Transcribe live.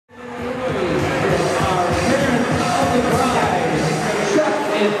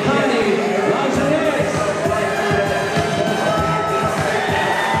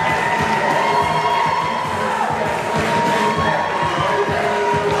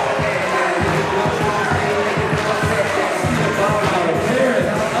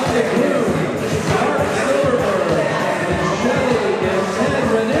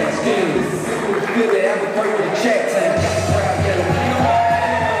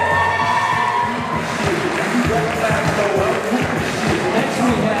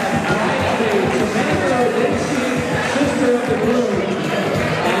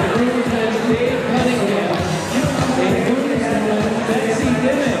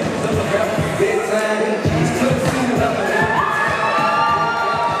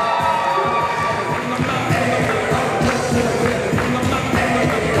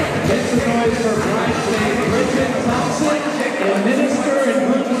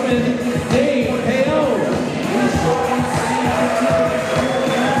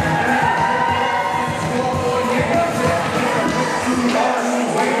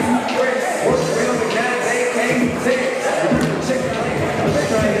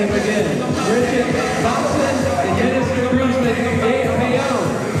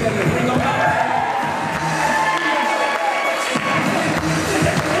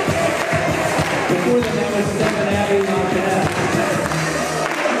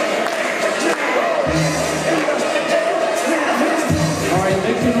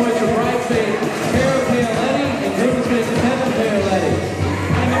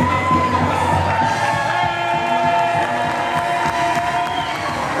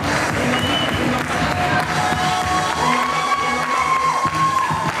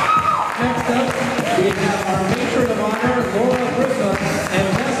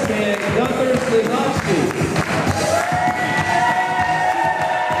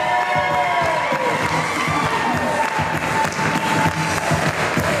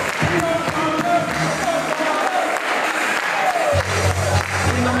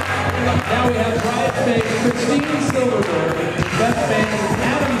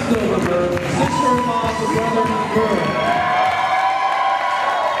sister-in-law to brother-in-law girl.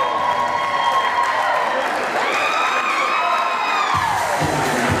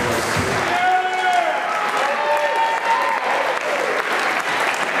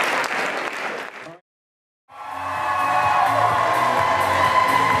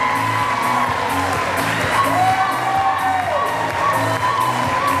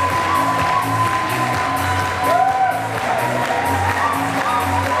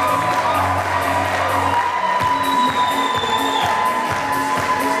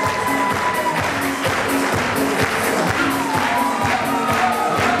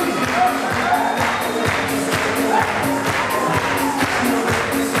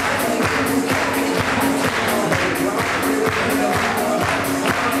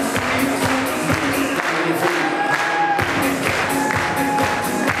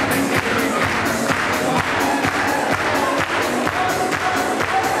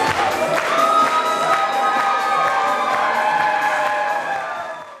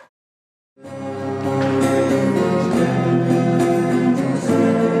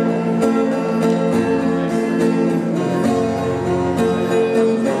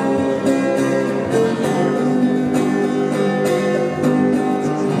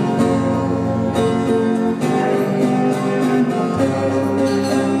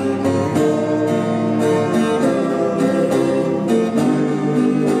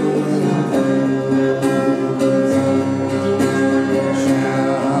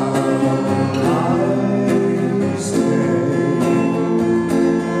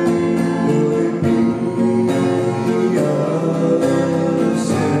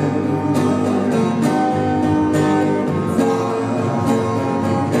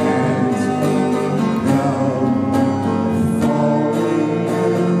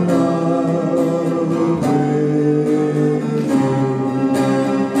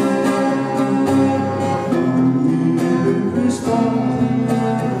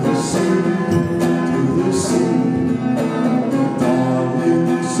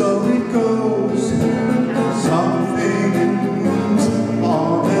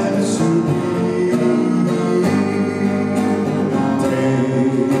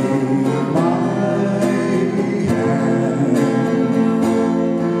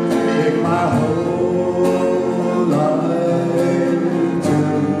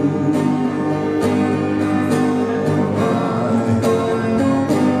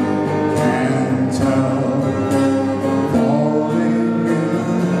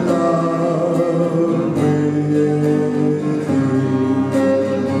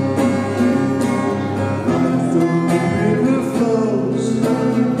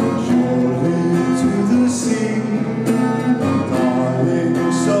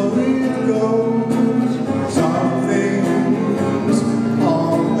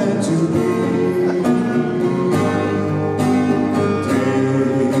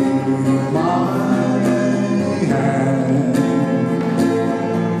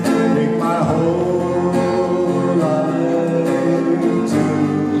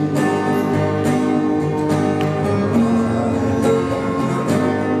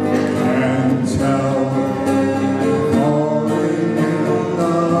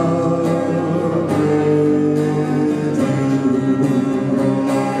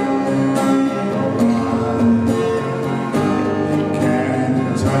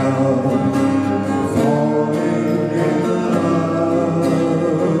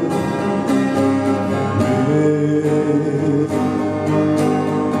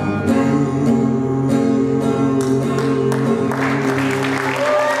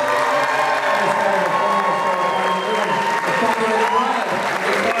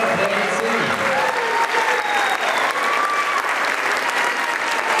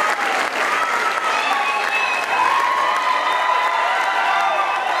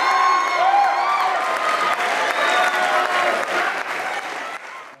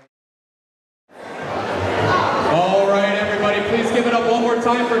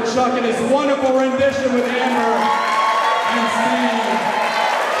 Time for Chuck and his wonderful rendition with Amber and Steve.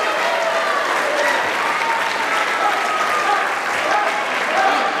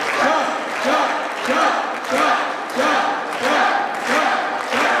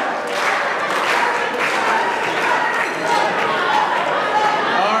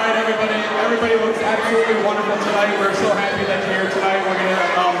 All right, everybody looks absolutely wonderful tonight. We're so happy that you're here tonight. We're going to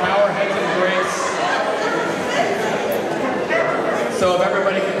bow our heads in grace. So if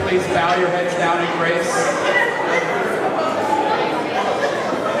everybody can please bow your heads down in grace.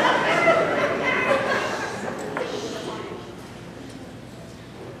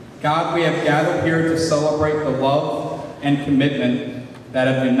 God, we have gathered here to celebrate the love and commitment that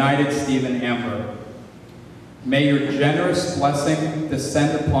have united Steve and Amber. May your generous blessing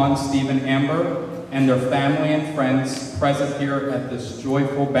descend upon Steve and Amber and their family and friends present here at this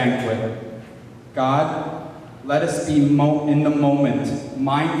joyful banquet. God, let us be in the moment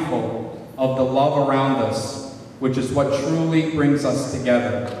mindful of the love around us, which is what truly brings us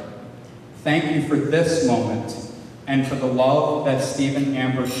together. Thank you for this moment and for the love that Steve and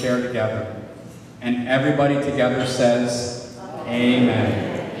Amber share together. And everybody together says,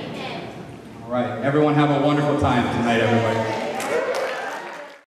 Amen. Amen. All right, everyone have a wonderful time tonight, everybody.